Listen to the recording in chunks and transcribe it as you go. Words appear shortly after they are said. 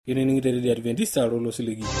Inkiteng'enat di Adventista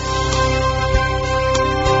Olkilikwai.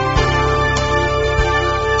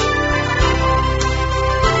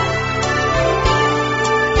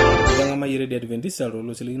 Mayire di Adventista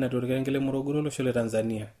Olkilikwai na torkengele Morogoro losho le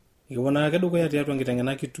Tanzania. Ikibona ake dukuya tiatua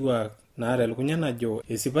Inkiteng'enat kitwaak naata elukunya najo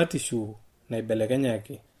esipatishu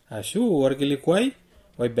naibelekenyaki ashu Olkilikwai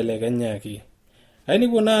oibelekenyaki.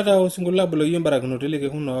 Ainikuna ata osingolio aboloyio mbarakinot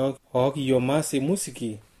lekekuno ookiyo maasi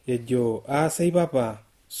musiki ejo aasai papa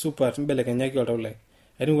supat mbelekenyaki oltaulai.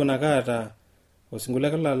 Ainikuna kaata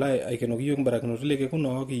osingolio kalala aikenokiyo mbarakinot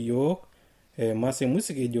lekekuno ookiyo maasi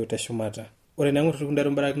musiki ejo teshumata. Ore nang'or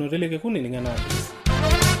tukundaro mbarakinot lekekuno ning'ana.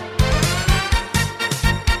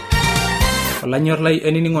 Olanyor lai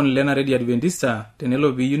eniningon lena Radio Adventista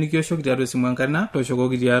tenelo piyu nikioshoki tiatua esimu enkarna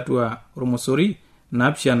toshokoki tiatua ormosori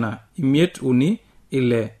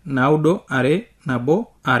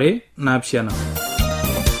 758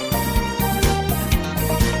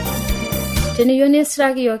 Teniyo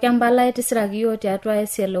nisiraki yo kembala tisiraki yo tiatua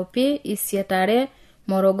SLOP isietare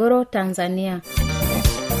Morogoro Tanzania.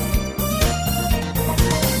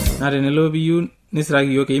 Na tenelo piyu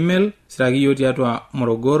nisiraki yo email siraki yo tiatua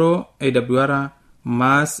Morogoro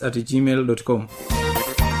awr@gmail.com.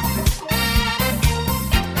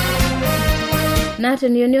 Na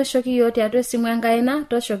teniyo nioshoki yo tiatua simu enkaina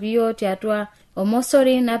toshoki yo tiatua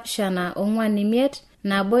omosori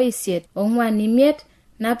 758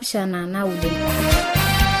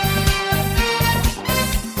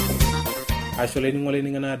 Ashole ningole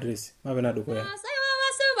ningana address mapena dukoya.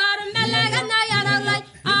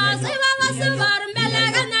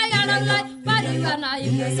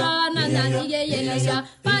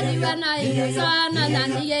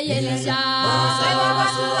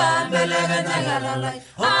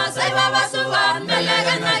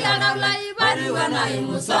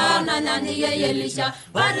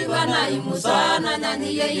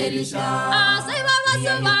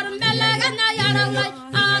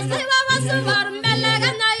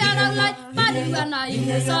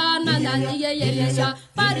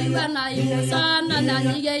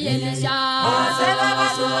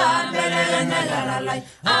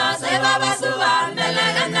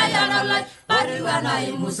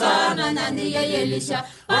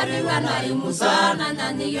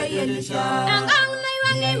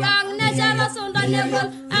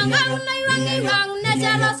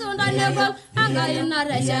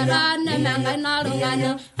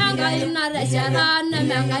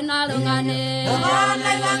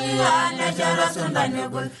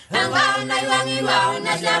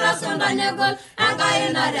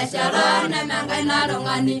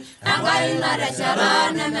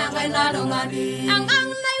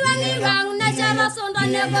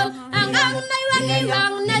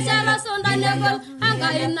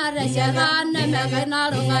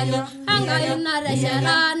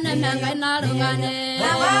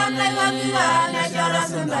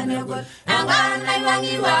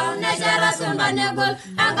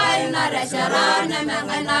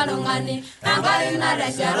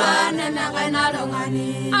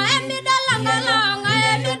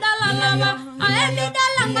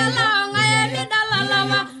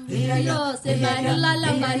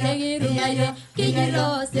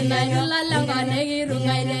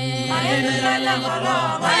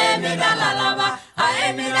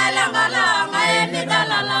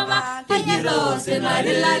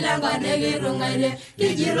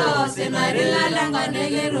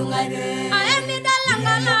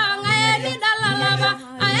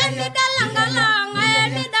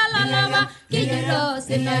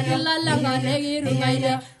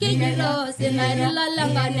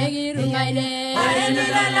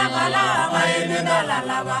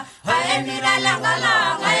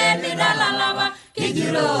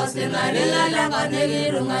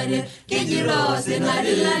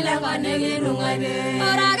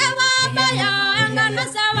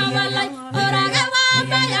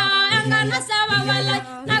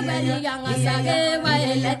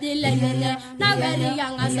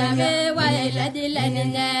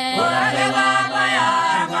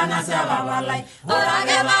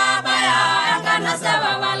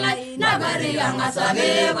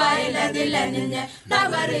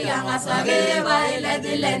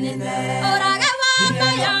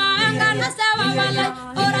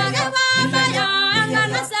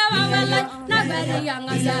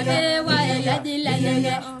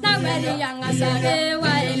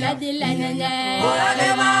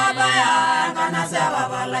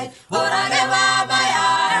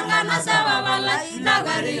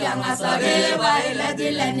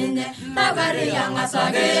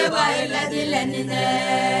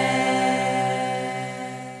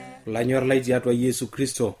 Lanyor lai tiatua Yesu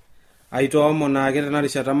Kristo aitoomon ake tena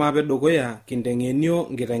rishata maape dukuya kinteng'enio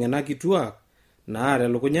nkiteng'enak kituak naata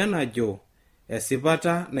elukunya najo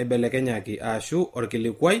esipata naibelekenyaki ashu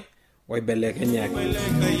olkilikwai oibelekenyaki.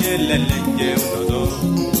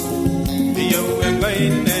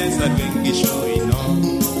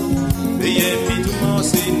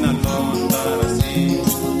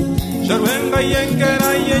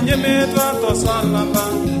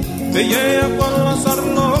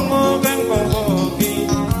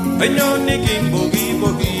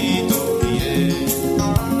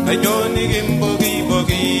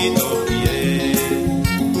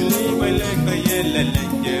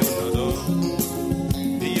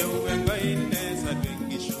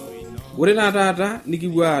 Ore taata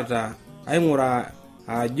nikiwuata aing'uraa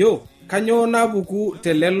ajo kanyoo napuku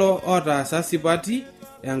telelo otaasa sipati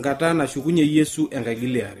enkata nashukunye Yesu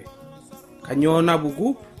enkaigiliare. Kanyoo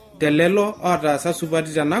napuku telelo otaasa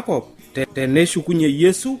supati tenakop teneshukunye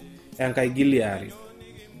Yesu enkaigiliare.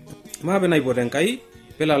 Maape naipot Enkai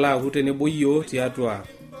pelala aaku tenebo yiok tiatua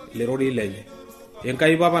lerorei lenye.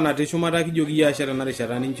 Enkai papa natii shumata kijoki yie ashe tena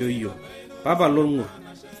rishata nincho yiok. Papa lolng'ur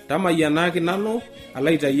tamayianaki nanu alo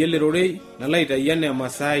aitayu elerorei nalo aitayu enaa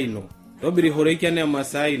emasaa ino. Tobirihoreki enaa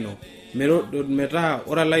emasaa ino metaa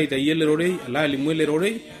ore alo aitayu elerorei alo alimu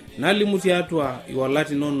elerorei nalimu tiatua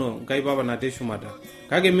iwalat inono Enkai papa natii shumata.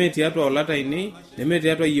 Kake mee tiatua walat ainei nemee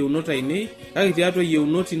tiatua yieunot ainei kake tiatua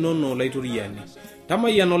yieunot inono laituriani.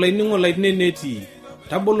 Tamayian olainining'o laitine netii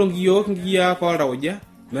tabolo nkiyiok nkiyiak oltauja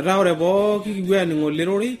metaa ore pooki kipuo aaning'o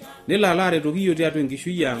lerorei nelo alo aretoki yiok tiatua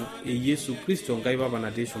enkishui ang' Yesu Kristo Enkai papa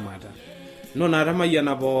natii shumata. Nona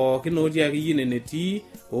tamayiana pookin otii akeyie nenetii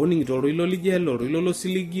ooning'ito oltoilo lijelo oltoilo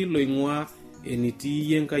losiligi loing'ua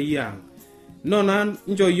enitii yie Enkai ang'. Nona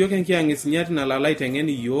nchoo yiok enkiang'isinyat nalo alo aiteng'en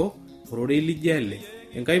yiok ororei lijele.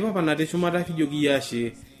 Enkai papa natii shumata kijoki yie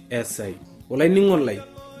ashe esai. Olainining'o lai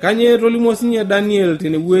kanyoo etolimuo sinye Daniel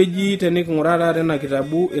tenewueji teniking'uraa taata ena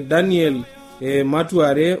kitabu Daniel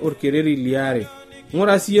matuare orkereri liare.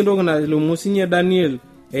 Ng'ura siyie entoki nalimu sinye Daniel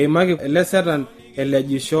eimaki ele Satan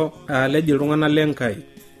elejisho aleji iltung'anak lenkai.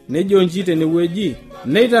 Nejo nji tenewueji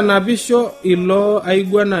neitanapisho ilo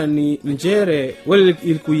aiguanani nchere ore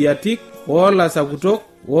irkuyatik oolasakutok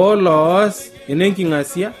ooloos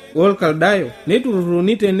enenking'asia olkaldayo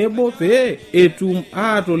neitururuni tenebo pee etum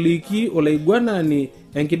aatoliki olaiguanani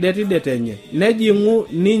enkidetidet enye nejing'u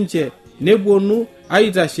ninche nepuonu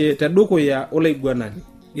aitashe tedukuya olaiguanani.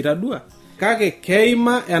 Itadua kake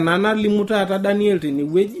keima ena nalimu taata Daniel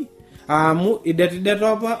tenewueji amu idetidet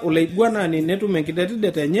apa olaiguanani netum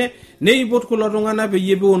enkidetidet enye neipot kulo tung'anak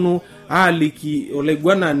peyie epuonu aaliki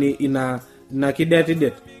olaiguanani ina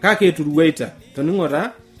kidetidet kake eturuwaita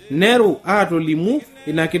toning'ota neru aatolimu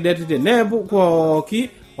ina kidetidet neepu pooki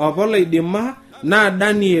apa laidima naa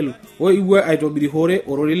Daniel oiwuo aitobirihore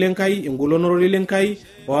ororei lenkai engolon ororei lenkai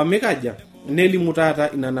oomikaja nelimu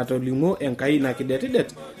taata ina natolimuo Enkai ina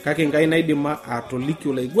kidetidet kake Enkai naidima atoliki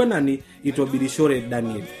olaiguanani itobirishore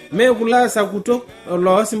Daniel. Mee kulo asakutok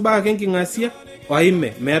loos imbaa ake enking'asia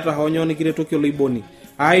oime meeta hoo nikiretoki oloiboni.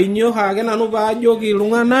 Ainyoo ake nanu paajoki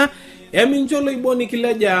iltung'anak emincho oloiboni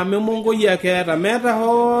kileja memongoi ake eeta meeta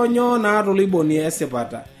hoo naata oloiboni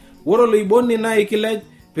esipata. Ore oloiboni naa ikilej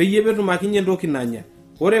peyie petum akinye entoki nanya.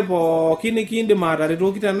 Ore pooki nikiindim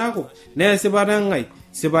ataretoki tenakop naa esipata ng'ai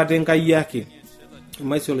sipata Enkai ake.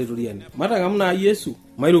 Maisho laituriani matang'amu naa Yesu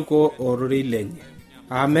mairuko ororei lenye.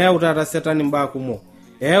 Meyau taata Satan imbaa kumok.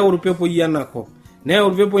 Eyau irpepoi enakop.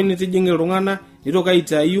 Neyau irpepoi nitijing' iltung'anak nitoki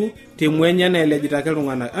aitayu temwenye naelejita ake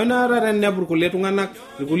iltung'anak. Ena taata inepu kulie tung'anak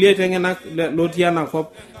irkulie aiteng'enak lotii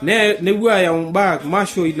enakop nepuo ayau imbaa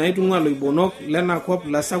mashoi naitung'ua loibonok lenakop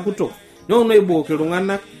lasakutok neuno aiboki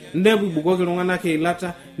iltung'anak nepuo ibukoki iltung'anak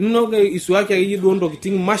eilata ninoki isuaki akeyie duo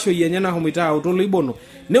ntokiting mashoi enye nahomoita auto loibono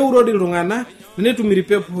neurodi iltung'anak netum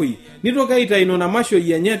irpepoi nitoki aitayu nena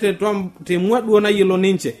mashoi enye temua duo nayiolo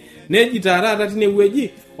ninche neji taata tinewueji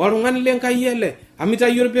oltung'ani lenkai ele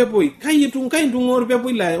amitayio irpepoi kai intung'o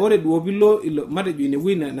irpepoi la ore duo pilo matejo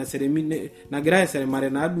inewueji nagira aseremare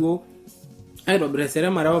naa duo aitobira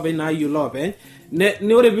eseremare openy naayiolo openy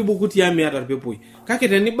ne ore pibuku tiami ata irpepoi kake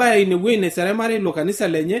tenibaya inewueji neseremare ilo kanisa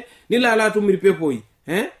lenye nilo ala atum irpepoi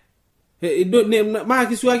maa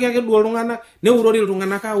kisuaki ake duo iltung'anak neurori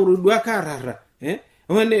iltung'anak auru duo akarara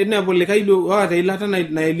nepu likai duo oota ilata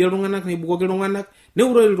naelie iltung'anak naibukoki iltung'anak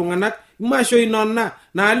neurori iltung'anak mashoi nona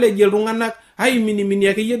naalejie iltung'anak aiminimini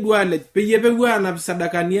akeyie duo alej peyie pepuo aanap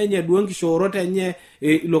sadakani enye duo nkishoorot enye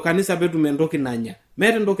ilo kanisa petum entoki nanya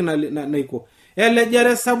meeta entoki naiko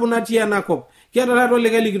elejare sabu natii enakop kiata taata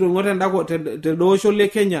likae likitong'o telde osho le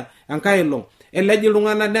Kenya enkae olong elej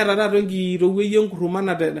iltung'anak neeta taata enkitowueyie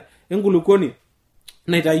enkurrumana enkulukuoni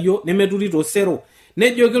naitayio nemeturito sero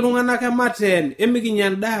nejoki iltung'anak emateen emikinya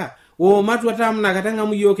endaa matwatam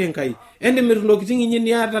nakatang'amu yiok Enkai entimir intokitin inyi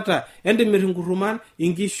niatata entimir inkurruman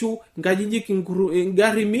inkishu nkajijik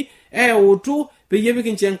ingarimi eutu peyie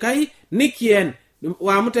kikincho Enkai nikien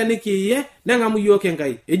amu tenikiye neng'amu yiok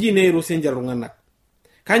Enkai eji neiru sinche iltung'anak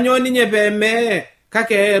kanyoo ninye peemee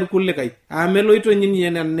kake irkulikai meloito ninye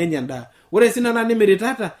nenya endaa ore sinana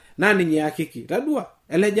nimiritata naa ninye akiki tadua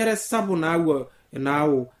elejare sapu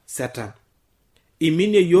naawu Satan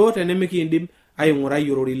iminie yiok tenemikiindim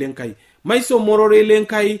aing'urai ororei lenkai maisomorore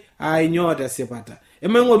lenkai ainyoo tesipata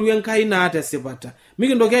emaing'oru Enkai naa tesipata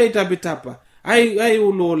mikintoki aitapitapa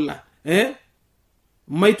aiulola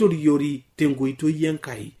maitoriori tenkoitoi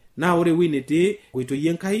Enkai naa ore ewueji netii enkoitoi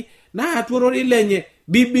Enkai naa atua ororei lenye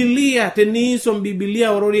Biblia teniisom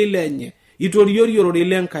Biblia ororei lenye itoriori ororei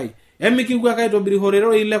lenkai emikipuo ake aitobirishore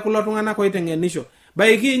ororei le kulo tung'anak oiteng'enisho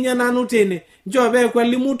baiki inye nanu tene njoo peeku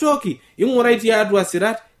elimu toki ing'urai tiatua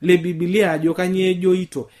sirat le Biblia ajo kanyoo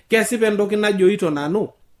ejoito kesip entoki najoito nanu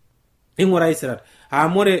ing'urai sirat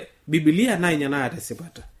amu ore Biblia naa ninye naata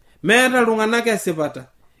esipata meeta iltung'anak esipata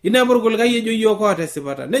inepu irkulikai ejo yiok oota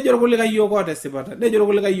esipata nejo irkulikai yiok oota esipata nejo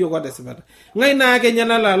irkulikai yiok oota esipata ng'ae naa kenya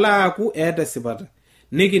nalala aaku eeta esipata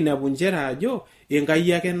nikinepu njere ajo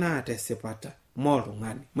Enkai ake naata esipata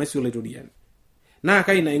moltung'ani maisio laitoriani naa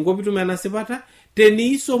kai na ingo pitum ena sipata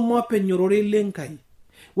teniisom openy ororei lenkai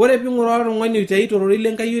ore ping'uraa oltung'ani oitaito ororei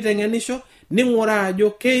lenkai oiteng'enisho ning'uraa ajo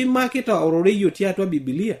keimakita ororei otii atua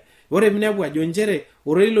Biblia ore minepu ajo njere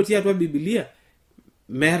ororei lotii atua Biblia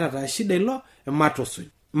meeta taa shida ilo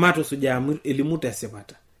matusuj amu elimu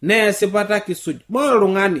tesipata nee esipata kisuj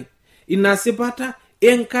moltung'ani ina sipata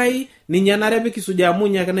Enkai ninye nare pikisuj amu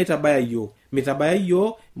ninye ake naitabaya yiok mitabaya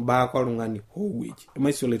yiok mbaa oltung'ani howueji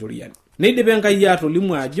maisio laitoriani neidipa Enkai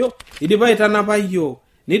atolimu ajo idipa aitanapa yiok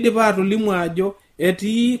nidipa atolimu ajo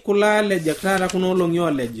etii kulo alejak taata kuna olong'i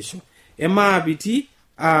olejisho emaapiti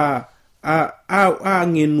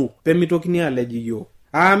ang'enu pemitokini aleji yiok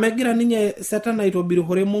megira ninye Satan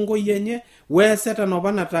aitobirishore mongoi enye we Satan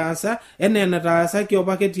apa nataasa enaa enataasaki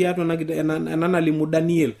apa ake tiatua ena nalimu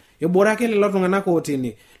Daniel ebora ake lelo tung'anak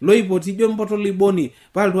otene loipoti jo mpoto liboni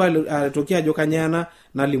paltu atoki ajo kanyana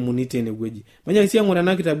nalimuni tene wueji manya kisiang'ura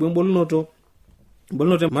ena kitabu embolunoto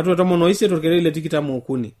matwa 18 orkereri le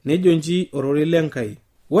 23 nejo nji ororei lenkai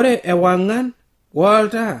ore ewang'an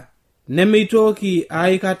walta nemeitoki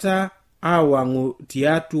aikata awang'u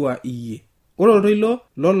tiatua iyie ore oltoilo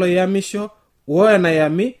loloyamisho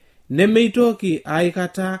enayami nemeitoki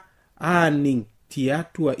aikata aaning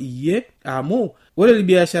tiatua iyie amu ore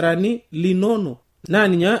irbiasharani linono naa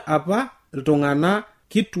ninye apa iltung'anak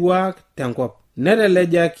kitwaak tenkop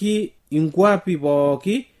netelejaki inkwapi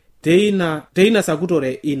pooki teina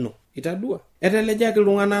sakutore ino itadua etelejaki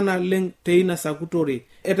iltung'anak naleng teina sakutore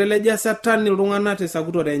eteleja Satan iltung'anak te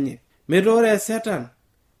sakutore enye metore Satan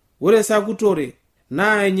ore sakutore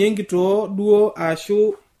naa enye enkitoo duo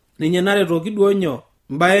ashu ninye naretoki duo nyoo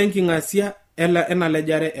mbae enking'asia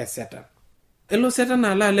enalejare e Satan elo Satan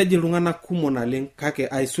ala alej iltung'anak kumok naleng kake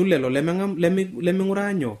aisul lelo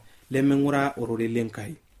leming'uraa nyoo leming'uraa ororei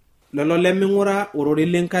lenkai lelo leming'uraa ororei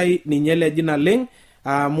lenkai ninye eleji naleng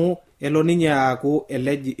amu elo ninye aaku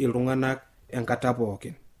eleji iltung'anak enkata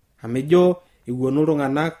pookin amejo iwuonu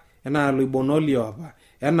iltung'anak enaa loibono liopa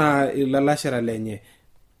enaa ilalashara lenye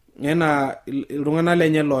enaa iltung'anak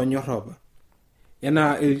lenye loonyor apa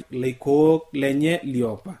enaa ilaikook lenye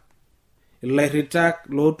liopa ilairitak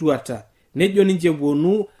lootuata nejo ninche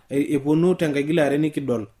epuonu tenkaigilare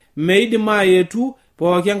nikidol meidim ayetu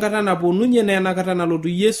pooki enkata naponunye naa enakata nalotu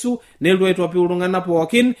Yesu nelotu aitopi iltung'anak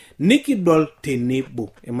pookin nikidol tenebo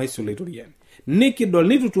emaisio laitoriani nikidol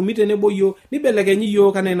nitutumi tenebo yiok nibelekenyi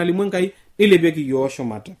yiok anaa enalimu Enkai nilepieki yiok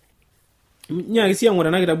shumata nyaaki siang'ura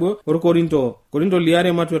ena kitabu Korinto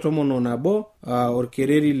liare matwa 11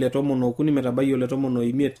 orkereri le 13 metabaiki le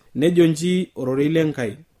 15 nejo nji ororei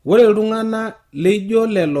lenkai ore iltung'anak leijo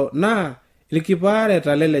lelo naa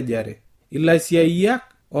irkipaareta lelejare ilaisiayiak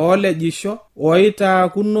oolejisho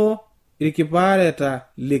oitaakuno irkipaareta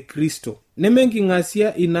le Kristo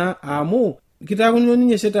nemenking'asia ina amu kitaakuno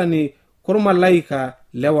ninye Shetani kormalaika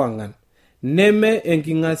lewang'an neme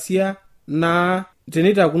enking'asia naa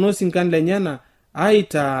tenitakuno sinkan lenyana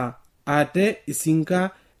aitaa ate isinka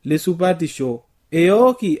lesupatisho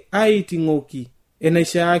eoki aiting'oki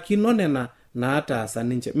enaishaakino nena naataasa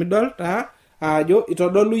ninche midol taa ajo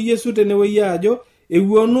itodolu Yesu tenewueji ajo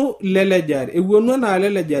ewuonu enaa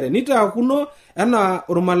lelejare nitaakuno enaa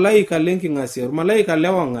ormalaika lenking'asia ormalaika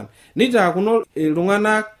lewang'an nitaakuno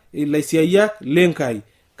iltung'anak ilaisiayiak lenkai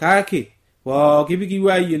kake pooki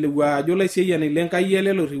pikipuo ayiolou ajo laisiayiani lenkai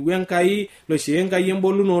ele lorriu Enkai loishoo Enkai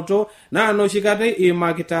embolunoto naa noshi kata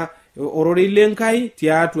iimakita ororei lenkai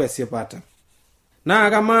tiatua esipata. Naa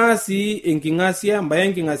kamaa sii enking'asia, embaye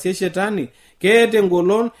enking'asia shetani keeta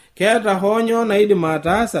engolon, keeta honyo naidim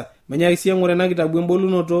ataasa. Manyaki sii eng'ore ena kitabu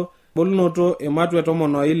embolunoto ematwe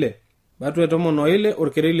 16 matwe 16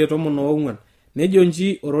 orkereri le 14 nejo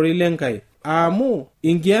nji ororei lenkai amu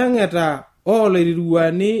inkiyang'eta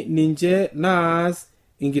oloiriruani ninche naas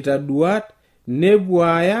inkitaduat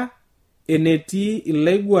nepuaya enetii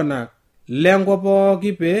ilaiguanak lenkop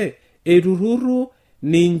pooki pee eiturruru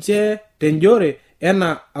ninche tenjore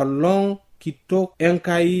ena olong kitok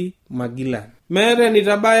Enkai Magilan. Meeta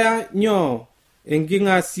enitabaya nyoo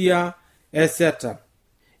enking'asia eseta.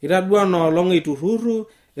 Itadua noolong eiturruru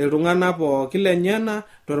iltung'anak pooki lenyana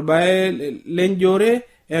torbae lenjore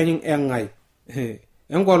Engai.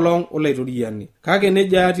 Enkolong olaitoriani. Kake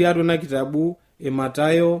neja tiatua ena kitabu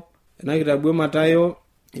Matayo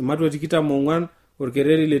imatwe 24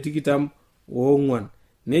 orkereri le 24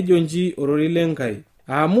 nejo nji ororei lenkai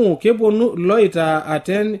amu keponu loita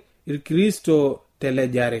aten irkristo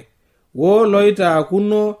telejare wo loita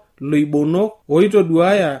kuno loibonok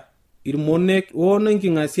oitoduaya irmonek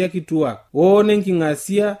onenking'asia kitwaak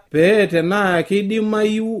onenking'asia pee tenaa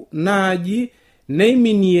keidimayu naaji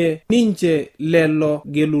neiminie ninche lelo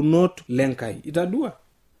gelunot lenkai. Itadua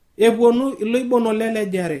eponu iloibono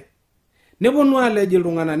lelejare neponu alej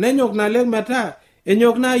iltung'anak nenyok nalek metaa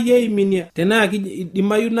enyok naayi aiminia tenaa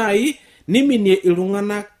kidimayu naayi niminie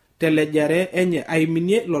iltung'anak telejare enye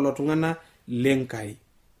aiminie lolo tung'anak lenkai.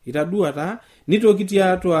 Itadua taa nitoki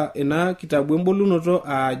tiatua ina kitabu embolunoto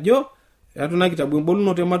ajo tiatua ina kitabu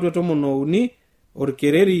embolunoto ematwe 13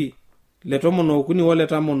 orkereri le 13 wole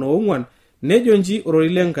 14 nejo nji ororei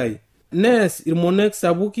lenkai nees irmonek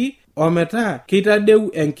sapuki ometaa keitadeu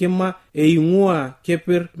enkima eing'ua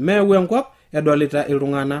kepir meewu enkop edolita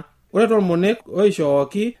iltung'anak. Ore tormonek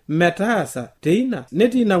oishooki metaasa teina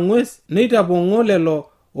netii ina ng'ues neitapong'o lelo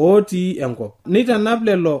otii enkop neitanap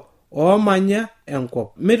lelo oomanya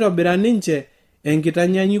enkop meitobira ninche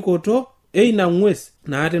enkitanyanyukoto eina ng'ues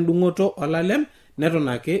naata endung'oto olalem neton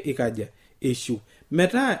ake ikaja eshu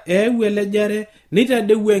metaa eewu elejare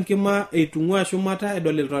neitadeu enkima eitung'ua shumata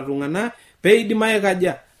edolita iltung'anak peidim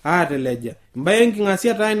aikaja aateleja. Mbaye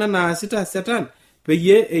enking'asia taa ina naasita Satan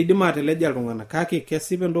peyie eidim ateleja iltung'anak. Kake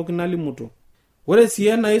kesip entoki nalimuto. Ore sii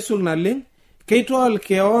enaisul naleng keitol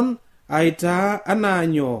keon aitaa anaa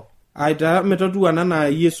nyoo aitaa metatuan anaa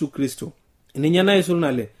Yesu Kristo. Ninye naisul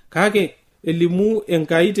naleng. Kake elimu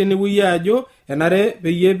Enkai tenewueji ajo enare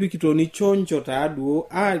peyie pikitoni chonjo taaduo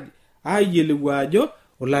ayieleu ajo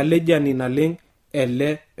olalejani naleng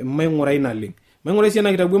ele maing'urai naleng. Maing'urai sii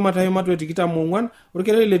ena kitabu Matayo matwe 24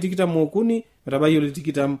 orkereri le 23 metabaiki ole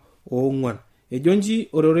 24. Ejo nji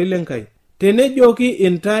ororei lenkai tenejoki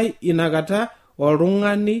intai inakata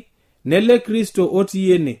oltung'ani nele Kristo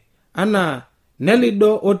otii ene anaa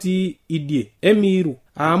nelido otii idie emiiru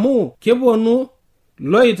amu keponu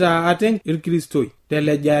loita aten irkristoi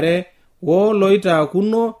telejare wo loita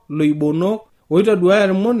kuno loibonok oitaduaya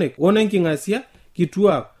irmonek onenking'asia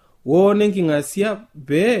kitwaak wonenking'asia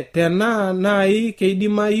pee tenaa nai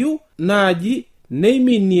keidimayu naaji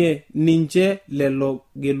neiminie ninche lelo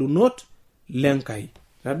gelunot lenkai.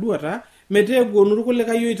 Tadua taa meteeponu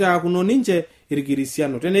irkulikai oitaakuno ninche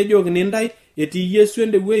irkirisiano tenejoki nintai etii Yesu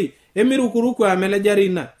endewei emirukuruku amelejari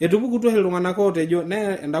ina etupukutuo iltung'anak otejo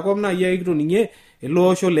ne endakop naayi ake kitoninye ele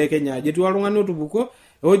osho le Kenya ajo etii oltung'ani otupuko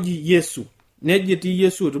oji Yesu neje etii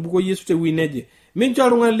Yesu etupuko Yesu tewuei neje mincho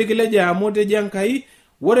oltung'ani likileja amu tejo Enkai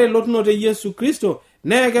ore elotunoto e Yesu Kristo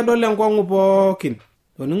nee kedol enkong'u pookin.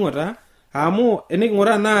 Toning'o taa amu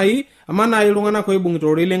eniking'uraa naayi ama naayi iltung'anak oibung'ita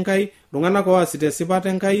ororei lenkai iltung'anak oasita esipata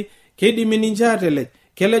Enkai keidimi ninche atelej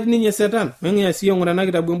kelej ninye Satan. Meng'ia sii eng'ura ena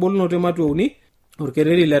kitabu embolunoto ematwe 3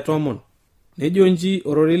 orkereri le 10 nejo nji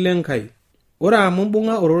ororei lenkai ore amu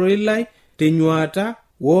mbung'a ororei lai tenyuata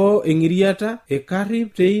wo eng'iriata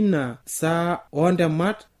ekarrip teina saa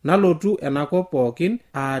ontemat nalotu enakop pookin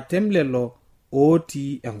aatem lelo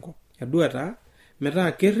otii enkop. Edua taa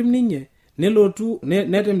metaa kerrip ninye nelotu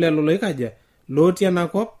netem lelo loikaja lotii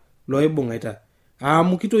enakop loibung'aita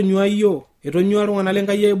amu kitonyua yiok etonyua iltung'anak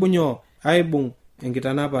lenkai aibung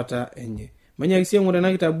enkitanapata enye. Manyaki sii eng'ura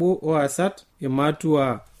ena kitabu oasat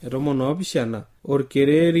ematua 17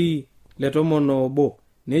 orkereri le 11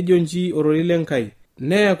 nejo nji ororei lenkai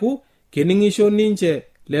neeku kening'isho ninche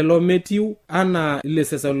lelo metiu anaa ile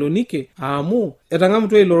Sesalonike amu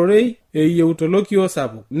etang'amutua ilo rorei eyieuto lokio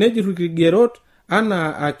sapuk nejurru irkigerot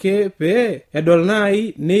anaa ake pee edol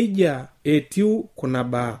naayi neija etiu kuna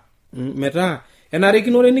baa metaa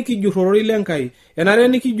enarikinore nikijur ororei lenkai, enare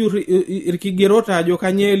nikijur irkigerot ajo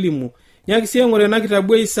kanyoo elimu. Nyakisia ng'ore ena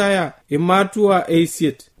kitabu Isaya imatua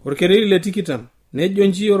 8 orkereri le 20 nejo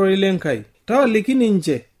nji ororei lenkai, tawaliki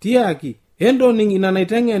ninche tiaki entoning ina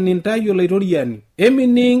naiteng'en intai olaitoriani,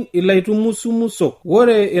 emining ilaitumusumusok,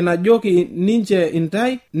 wore enajoki ninche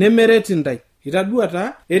intai nemeret intai.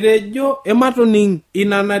 Itaduata etejo ematoning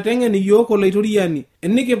ina naiteng'en iyiok olaitoriani,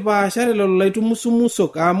 enikipaashare lelo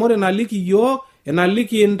laitumusumusok amore naliki iyiok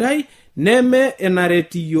enaliki intai neme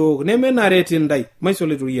enareti iyiok, neme naret intai maiso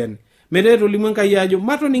olaitoriani. Mereto limu Enkai ajo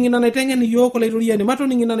matoning ina naiteng'en iyiok olaitoriani,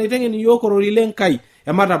 matoning ina naiteng'en iyiok ororei lenkai,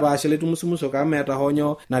 ematapaasha laitumusumusok amu meeta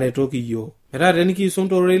honyo naretoki iyiok. Metaa tenikiisum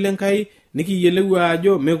tororei lenkai nikiyiolou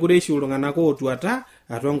ajo mekure ishu iltung'anak ootuata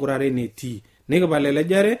atua nkurare netii, nikipal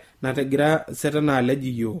elejare nategira setana alej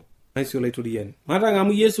iyiok maiso olaitoriani.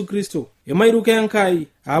 Matang'amu Yesu Kristo emairuke Enkai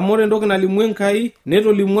amu ore entoki nalimu Enkai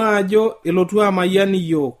netolimu ajo elotu amayian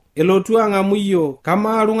iyiok, elotu ang'amu iyiok.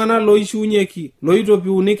 Kamaa iltung'anak loishuunyeki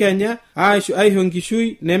loitopiuni Kenya aisho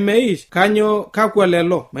nkishui nemeish, kanyo kakwa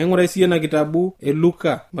lelo? Maing'ura siye na kitabu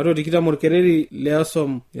Luka mato 20 orkereri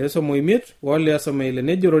leosom 5 leosom 6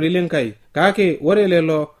 nejo ororei lenkai, kake ore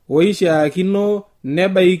lelo oishaakino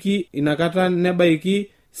nebaiki inakata nebaiki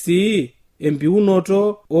sii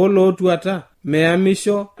empiunoto olootuata,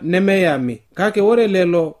 meyamisho nemeyami. Kake ore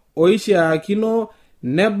lelo oishaakino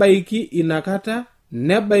nebaiki inakata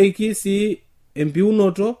nebaiki sii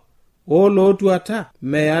empiunoto olootuata,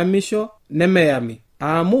 meyamisho nemeyami.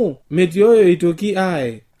 Amu metii oyo itoki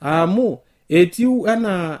ae, amu etiu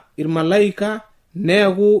enaa irmalaika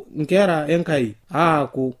neeku nkera Enkai,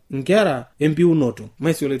 aaku nkera empiunoto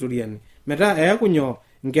maiso olaitoriani. Metaa eeku nyoo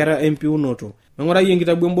nkera empiunoto. Meng'urai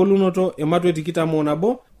enkitabu embolunoto ematua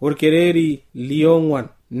 21 orkereri li4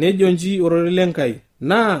 nejo nji ororei lenkai,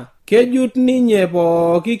 naa kejut ninye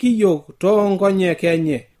pooki kiyiok toonkonyek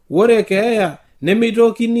enye, wore keeya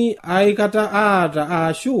nemeitokini aikata aata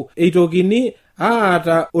aashu eitokini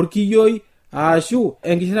aata orkiyioi aashu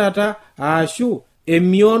enkishirata aashu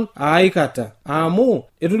emion aikata, amu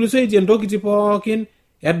etulusoitie ntokitin pookin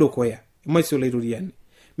edukuya maiso olaitoriani.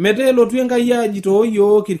 Metaa elotu Enkai ajitoo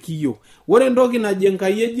yiok irkiyiok, wore entoki naje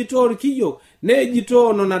Enkai ejitoo irkiyiok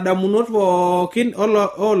nejitoo nona damunot pookin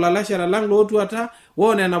olalashara lang lootuata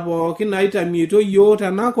wonena pookin naitamieto yiok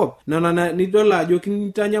tenakop, nona nidol ajo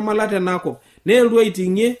kintanyamala tenakop, neeltu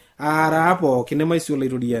aiting'ie aaraa pookin maiso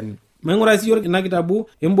olaitoriani. Maing'ura siye ina kitabu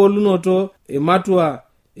embolunoto ematua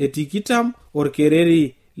 20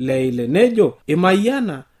 orkereri le 6 nejo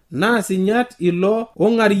imayiana naa sinyat ilo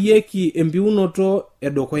ong'arieki empiunoto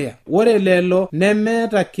edukuya, wore lelo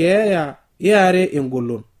nemeeta keeya iare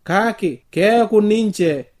engolon, kake keeku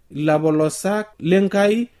ninche ilapolosak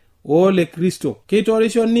lenkai ole Kristo,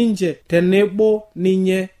 keitorisho ninche tenebo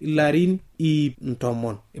ninye ilarin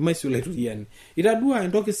 100 maiso olaitoriani. Itadua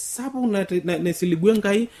entoki sapuk nesiligu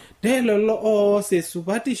Enkai telelo oose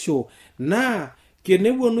supatisho naa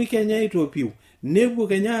keneponu Kenya aitopiu, nepuo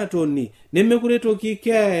Kenya atoni nemekure toki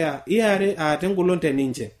keeya iare aate ngolon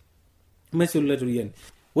teninche maiso olaitoriani.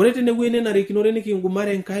 Ore tenewuene narikinore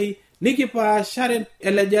nikingumare Enkai nikipaashare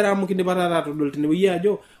elejare amu kindipata atodol tenewueji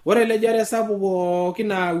ajo ore elejare sapuk pookin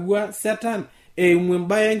naawua Satan eimu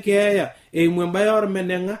embaye enkeeya, eimu embaye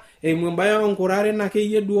ormeneng'a, eimu embaye onkurare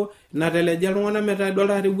nakeyie duo nateleja iltung'anak metaa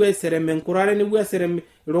idolta tebuo aiserem enkurare nebuo aiserem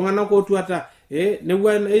iltung'anak ootuata, nebuo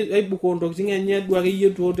aibukoo ntokitin enye duo akeyie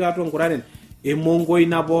tiatua nkuraren, emongoi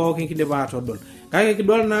na pookin kindipa atodol. Kake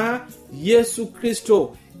kidol naa Yesu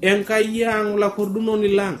Kristo Enkai ang' lakordunoni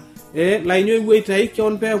lang, lainyo epuo aitai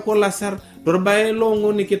keon peeku olasar torbae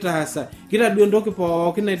loong'oni kitaasa. Kitadua entoki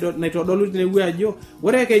pookin naitodolu tenewueji ajo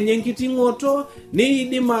ore Kenya enkiting'oto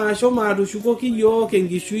niidim ashomo atushukoki yiok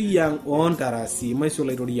enkishui ang' oontarasi maiso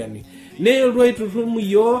olaitoriani. Neeltu aitutum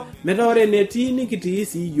yiok metaa ore netii nikitii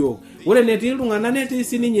sii yiok, ore netii iltung'anak netii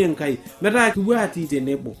sininye Enkai, metaa kipuo atii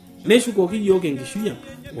tenebo neshukoki yiok enkishui ang'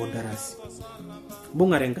 oontarasi.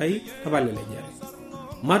 Bung'are Enkai tapala elejare.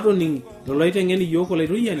 Matoning lolo aiteng'en iyiok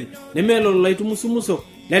olaitoriani neme lolo aitumusumusok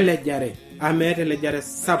lelejare, ameeta elejare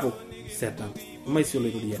sapuk Satan maiso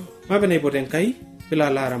olaitoriani. Mapena ipote Enkai pilo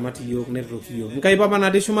ala aramat iyiok neretoki iyiok. Enkai papa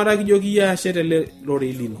natii shumata kijoki iyie ashe tele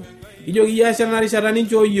rorei lino, kijoki iyie ashe narishata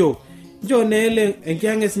ninchoo iyiok, nchoo neele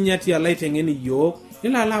enkiyang' esinyati ala aiteng'en iyiok,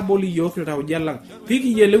 nilo ala abol iyiok iltauja lang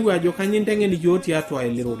pikiyiolou ajo kanyio inteng'en iyiok tiatua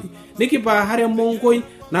ele rorei, nikipaahare mongoi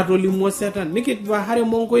natolimuo Satan, nikipaahare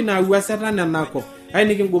mongoi naawua Satan enakop, ai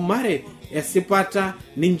nikingumare esipata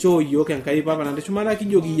ninchoo iyiok Enkai papa natii shumata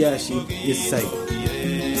kijoki iyie ashe Isai.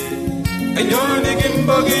 Anyone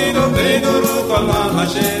kimbagido beidoro kala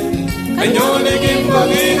hashe, anyone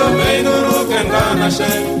kimbagido beidoro kenda hashe,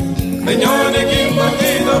 Enyoni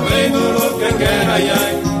kimbagido beiduru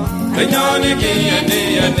kengerayai. Enyoni kiyani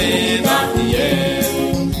yani tahiye.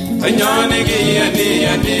 Enyoni kiyani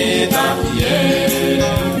yani tahiye.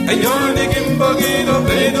 Enyoni kimbagido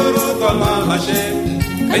beiduru kamashe.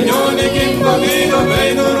 Enyoni kimbagido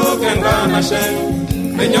beiduru kenganashe.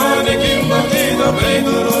 Enyoni kimbagido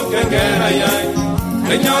beiduru kengerayai.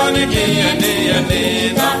 Enyoni kiyani yani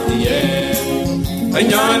tahiye.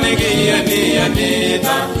 Enyoni kiyani yani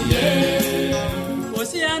tahiye.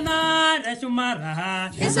 Osiana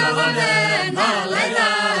Reshumara Isabale na Laila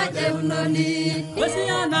Deunoni.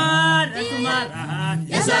 Osiana Reshumara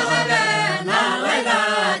Isabale na Laila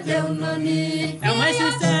Deunoni.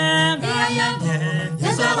 Amashusanga yande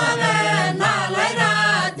Isabale na Laila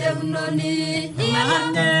Deunoni.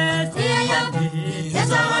 Mahane Siyandi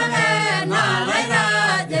Isabale na Laila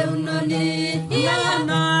Deunoni.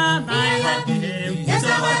 Yana Mailadi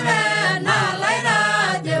Isabale na Laila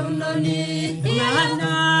Deunoni.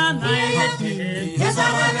 Yana Mailadi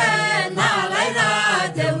Isabale na Laila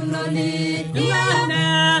Deunoni. Yana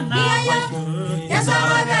Mawashu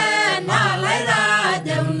Isabale na Laila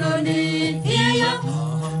Deunoni. Iya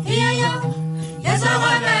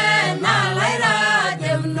Isabale na Laila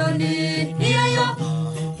Deunoni. Iya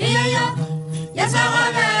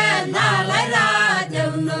Isabale na Laila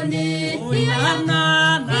Deunoni. Yana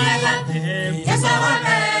Mailadi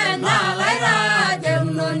Isabale na Laila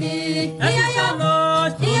Deunoni.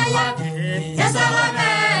 Ashalos Tuwaki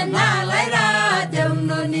Isabale na Laila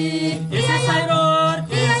Deunoni. Isairor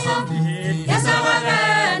Isandi Isabale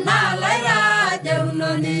na Laila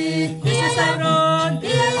Deunoni. Isairon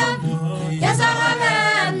Isabale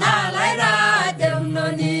na Laila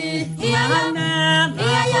Deunoni. Yana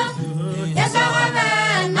Mawashu Isabale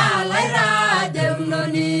na Laila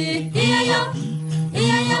Deunoni.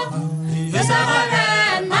 Isabale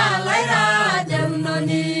na Laila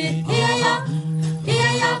Deunoni.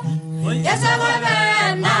 Isabale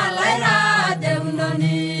na Laila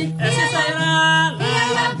Deunoni. Isaira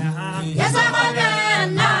Lana Isabale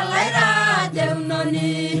na Laila Deunoni.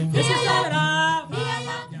 Isaira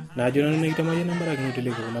najo nanu mikitamaye nambara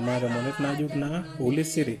kinutiliku na mara monet najo na ule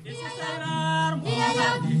siri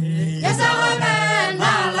Isabale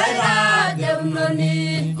na Laila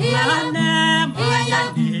Deunoni. Yana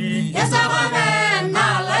Mayandi Isabale na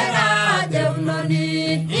Laila Deunoni.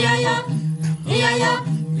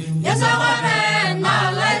 Isabale na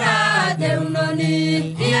Laila Deunoni.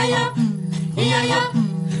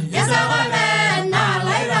 Isabale na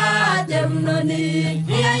Laila Deunoni.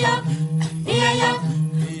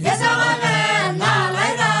 Isabale na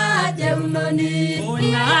Laila Deunoni.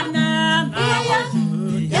 Yana Mawashu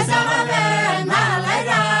Isabale na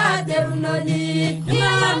Laila Deunoni.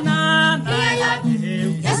 Yana Mailadi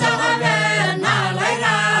Isabale na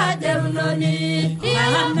Laila Deunoni.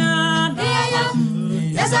 Yana Mawashu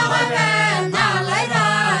Isabale na Laila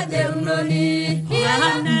Deunoni.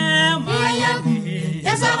 Yana Mayandi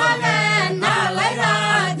Isabale na Laila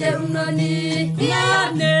Deunoni.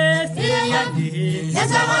 Yana Siyandi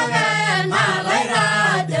Isabale na Laila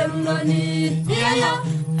Deunoni.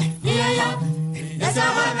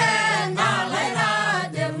 Isabale na Laila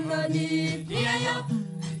Deunoni.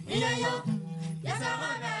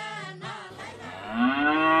 Isabale na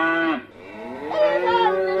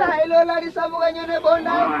Hello, lari sabu kanyo ne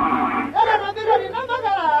bonda. Era nabira ni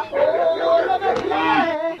namagara. Oh, namagara.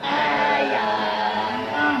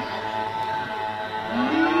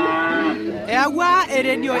 Eyawa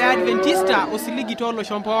eredio ya Adventista osiligi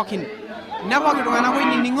tolosho pookin. Nepoki iltung'anak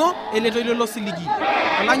oinining'o eletoilo losiligi.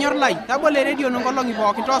 Olanyor lai, tabolo eredio nonkolong'i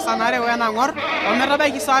pookin toosanare wenang'or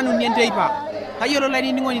ometabaiki saa uni enteipa. Tayiolo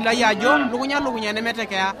lainining'oni lai ajo lukunya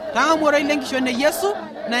nemetekeya. Tang'amu oroi lenkishon e Yesu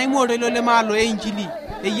naimu oroi lemaalo e Injili.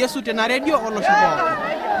 E Yesu tena redio olosho pookin.